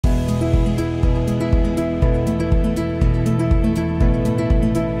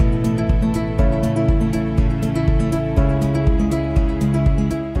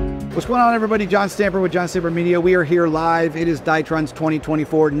going on, everybody? John Stamper with John Stamper Media. We are here live. It is Dytron's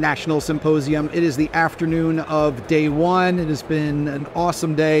 2024 National Symposium. It is the afternoon of day one. It has been an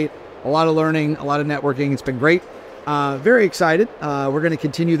awesome day. A lot of learning, a lot of networking. It's been great. Very excited. We're going to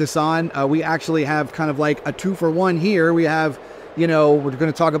continue this on. We actually have kind of like a 2-for-1 here. We have, we're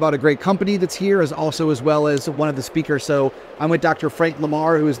going to talk about a great company that's here as well as one of the speakers. So I'm with Dr. Frank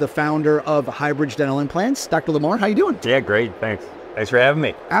LaMar, who is the founder of Hybridge Dental Implants. Dr. LaMar, how you doing? Yeah, great. Thanks. Thanks for having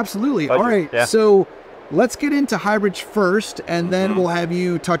me. Absolutely. Pleasure. All right. Yeah. So let's get into Hybridge first, and then we'll have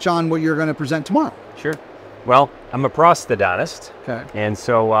you touch on what you're going to present tomorrow. Sure. Well, I'm a prosthodontist. Okay. And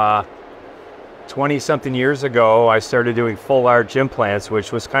so 20-something years ago, I started doing full arch implants,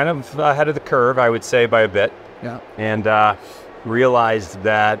 which was kind of ahead of the curve, I would say, by a bit. Yeah. And realized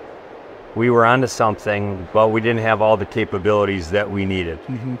that we were onto something, but we didn't have all the capabilities that we needed.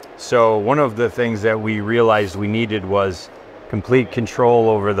 So one of the things that we realized we needed was complete control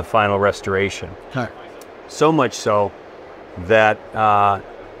over the final restoration. Okay. So much so that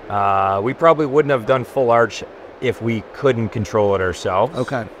we probably wouldn't have done full arch if we couldn't control it ourselves.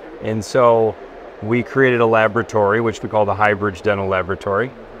 Okay. And so we created a laboratory, which we call the Hybridge Dental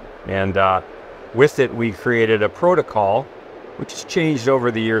Laboratory. And with it, we created a protocol, which has changed over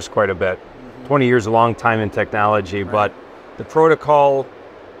the years quite a bit. 20 years, a long time in technology, right. But the protocol,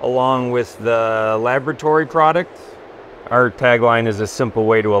 along with the laboratory product, our tagline is a simple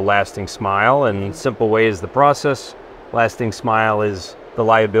way to a lasting smile, and simple way is the process. Lasting smile is the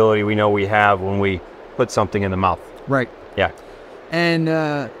liability we know we have when we put something in the mouth. Right. Yeah.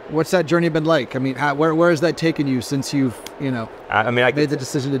 And what's that journey been like? I mean, where has that taken you since you've, I made the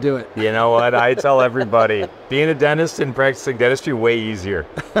decision to do it? You know what? I tell everybody, being a dentist and practicing dentistry, way easier.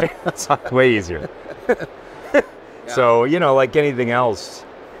 It's way easier. Yeah. So, like anything else,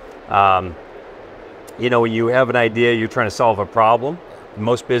 when you have an idea, you're trying to solve a problem.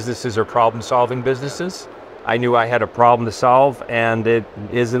 Most businesses are problem-solving businesses. I knew I had a problem to solve, and it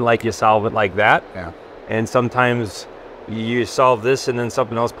isn't like you solve it like that. Yeah. And sometimes you solve this and then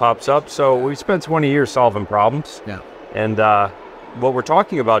something else pops up. So we spent 20 years solving problems. Yeah. And what we're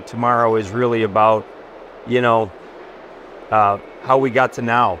talking about tomorrow is really about, how we got to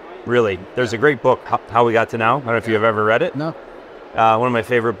now, really. There's a great book, How We Got to Now. I don't know if you've ever read it. No. One of my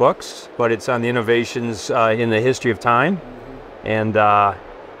favorite books, but it's on the innovations in the history of time. And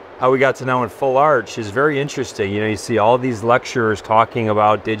how we got to now in full arch is very interesting. You see all these lecturers talking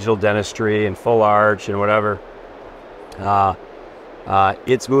about digital dentistry and full arch and whatever.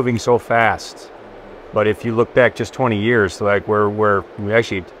 It's moving so fast. But if you look back just 20 years, like we're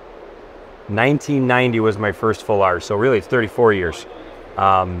actually, 1990 was my first full arch, so really it's 34 years.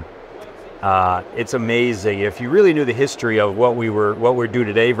 It's amazing. If you really knew the history of what we do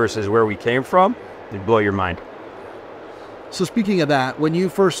today versus where we came from, it'd blow your mind. So speaking of that, when you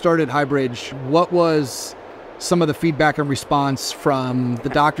first started Hybridge, what was some of the feedback and response from the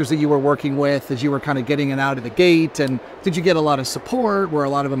doctors that you were working with as you were kind of getting it out of the gate? And did you get a lot of support? Were a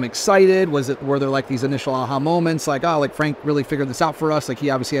lot of them excited? Were there like these initial aha moments, like, oh, like Frank really figured this out for us? Like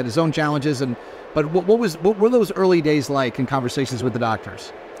he obviously had his own challenges. But what were those early days like in conversations with the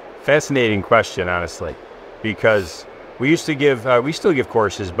doctors? Fascinating question, honestly, because we still give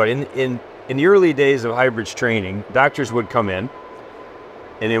courses, but in the early days of Hybridge training, doctors would come in,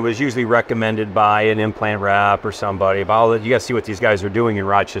 and it was usually recommended by an implant rep or somebody about, you got to see what these guys are doing in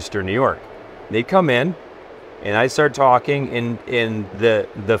Rochester, New York. They'd come in, and I'd start talking, in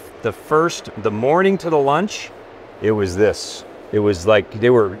the morning to the lunch, it was this. It was like they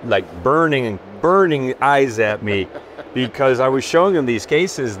were like burning eyes at me because I was showing them these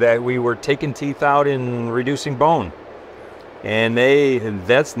cases that we were taking teeth out and reducing bone, and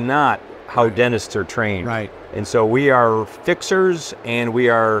that's not how dentists are trained. Right. And so we are fixers, and we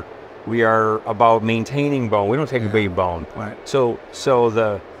are about maintaining bone. We don't take away bone. Right. So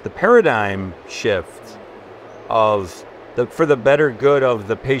the paradigm shift of for the better good of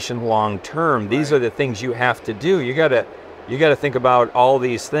the patient long term, these are the things you have to do. You gotta think about all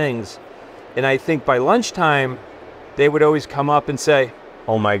these things. And I think by lunchtime, they would always come up and say,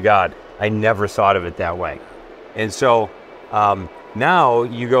 oh my God, I never thought of it that way. And so now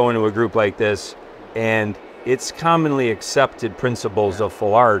you go into a group like this, and it's commonly accepted principles of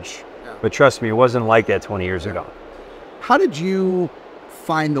full arch. But trust me, it wasn't like that 20 years ago. How did you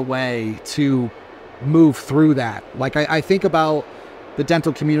find the way to move through that? Like I think about the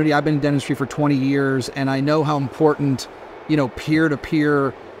dental community. I've been in dentistry for 20 years, and I know how important,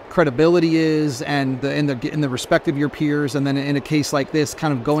 peer-to-peer credibility is, and in the respect of your peers, and then in a case like this,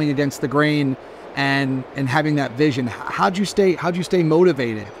 kind of going against the grain and having that vision. How'd you stay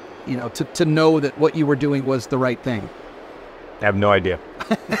motivated, to know that what you were doing was the right thing? I have no idea.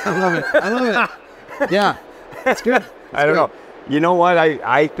 I love it. I love it. Yeah, that's good. I don't know. You know what?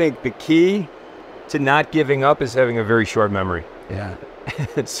 I think the key to not giving up is having a very short memory. Yeah.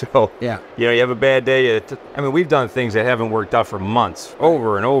 So, yeah, you know, you have a bad day. I mean, we've done things that haven't worked out for months,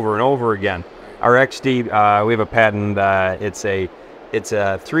 over and over and over again. Our XD, we have a patent. It's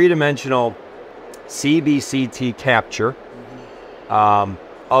a three-dimensional CBCT capture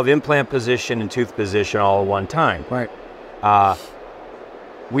of implant position and tooth position all at one time. Right.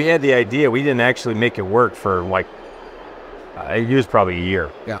 We had the idea. We didn't actually make it work for like it was probably a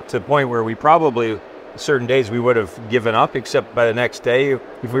year. Yeah. To the point where we probably certain days we would have given up, except by the next day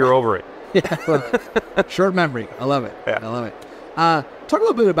if we were over it. Yeah. Short memory. I love it. Yeah. I love it. Talk a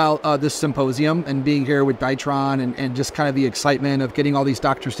little bit about this symposium and being here with Dytron and just kind of the excitement of getting all these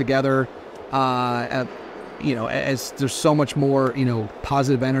doctors together. You know, as there's so much more, you know,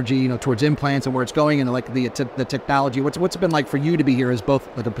 positive energy, you know, towards implants and where it's going and like the technology. What's it been like for you to be here as both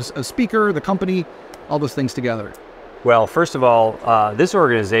like a speaker, the company, all those things together? Well, first of all, this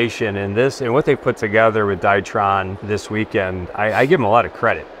organization and what they put together with Dytron this weekend, I give them a lot of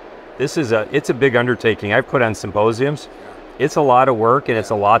credit. It's a big undertaking. I've put on symposiums. It's a lot of work and it's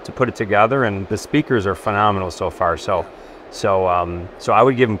a lot to put it together, and the speakers are phenomenal so far. So I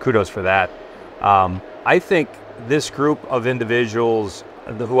would give them kudos for that. I think this group of individuals,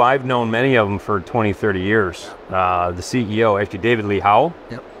 who I've known many of them for 20, 30 years, the CEO, actually David Lee Howell,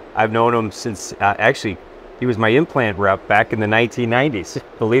 Yep. I've known him since, actually, he was my implant rep back in the 1990s,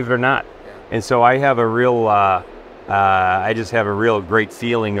 believe it or not. And so I have a real, I just have a real great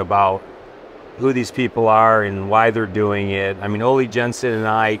feeling about who these people are and why they're doing it. I mean, Ole Jensen and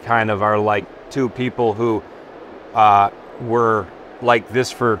I kind of are like two people who were like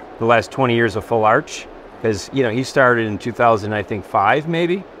this for the last 20 years of Full Arch. Because, you know, he started in 2005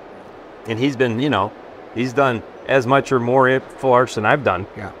 maybe. And he's been, you know, he's done as much or more Full Arch than I've done.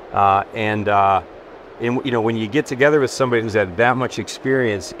 Yeah. And you know, when you get together with somebody who's had that much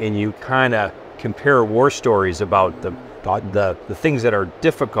experience and you kind of compare war stories about the things that are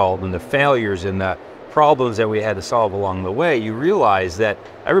difficult and the failures and the problems that we had to solve along the way, you realize that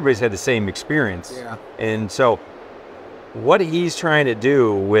everybody's had the same experience. Yeah. And so what he's trying to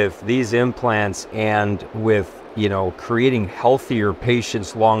do with these implants and with, you know, creating healthier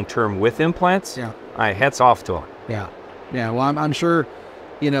patients long-term with implants, Yeah. Hats off to him. Yeah. Yeah. Well, I'm sure,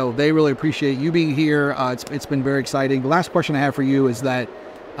 you know, they really appreciate you being here. It's been very exciting. The last question I have for you is that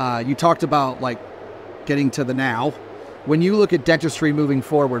you talked about like getting to the now. When you look at dentistry moving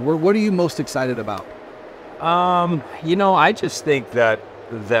forward, what are you most excited about? You know, I just think that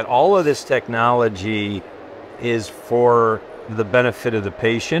all of this technology is for the benefit of the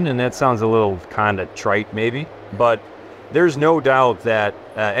patient, and that sounds a little kind of trite maybe, but there's no doubt that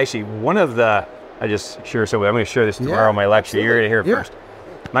actually one of the, I just share something, I'm going to share this tomorrow in my lecture. You're going to hear it first.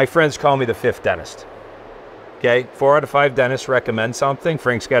 My friends call me the fifth dentist. Okay, 4 out of 5 dentists recommend something.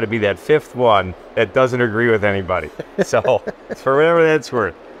 Frank's got to be that fifth one that doesn't agree with anybody. So for whatever that's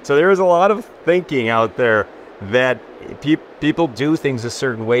worth. So there is a lot of thinking out there that people do things a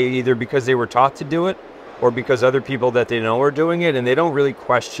certain way either because they were taught to do it or because other people that they know are doing it, and they don't really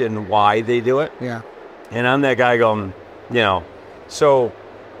question why they do it. Yeah. And I'm that guy going, you know, so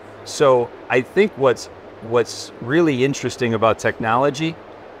I think what's really interesting about technology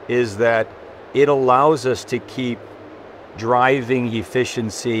is that it allows us to keep driving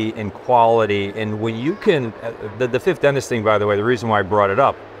efficiency and quality. And when you can, the fifth dentist thing, by the way, the reason why I brought it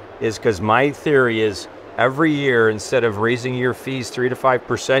up is because my theory is every year, instead of raising your fees 3 to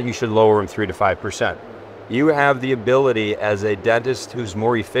 5%, you should lower them 3 to 5%. You have the ability as a dentist who's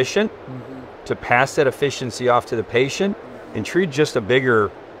more efficient to pass that efficiency off to the patient and treat just a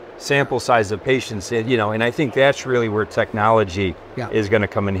bigger sample size of patients. And, you know, and I think that's really where technology is going to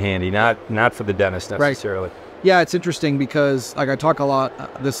come in handy, not for the dentist necessarily. Right. Yeah, it's interesting because like I talk a lot,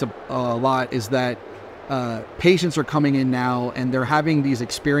 a lot is that patients are coming in now and they're having these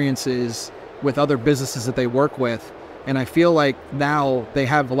experiences with other businesses that they work with. And I feel like now they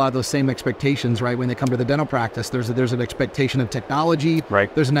have a lot of those same expectations, right? When they come to the dental practice, there's an expectation of technology.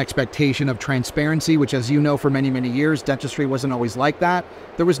 Right. There's an expectation of transparency, which, as you know, for many, many years, dentistry wasn't always like that.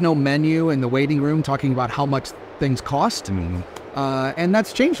 There was no menu in the waiting room talking about how much things cost. And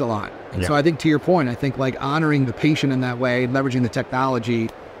that's changed a lot. And so I think to your point, I think like honoring the patient in that way, leveraging the technology.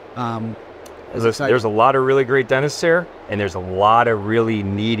 There's a lot of really great dentists there, and there's a lot of really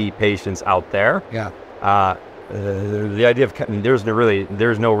needy patients out there. Yeah. The idea of there's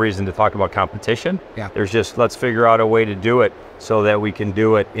no reason to talk about competition. Yeah. There's just let's figure out a way to do it so that we can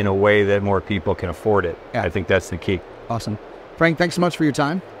do it in a way that more people can afford it. Yeah. I think that's the key. Awesome. Frank, thanks so much for your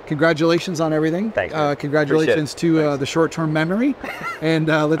time. Congratulations on everything. Thank you. Congratulations to the short-term memory. And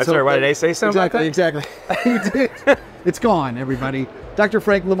let's sorry, why did I say something? Exactly. You did. It's gone, everybody. Dr.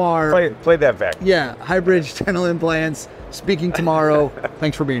 Frank LaMar. Play that back. Yeah, Hybridge dental implants. Speaking tomorrow.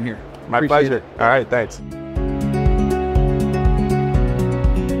 Thanks for being here. My pleasure. All right, thanks.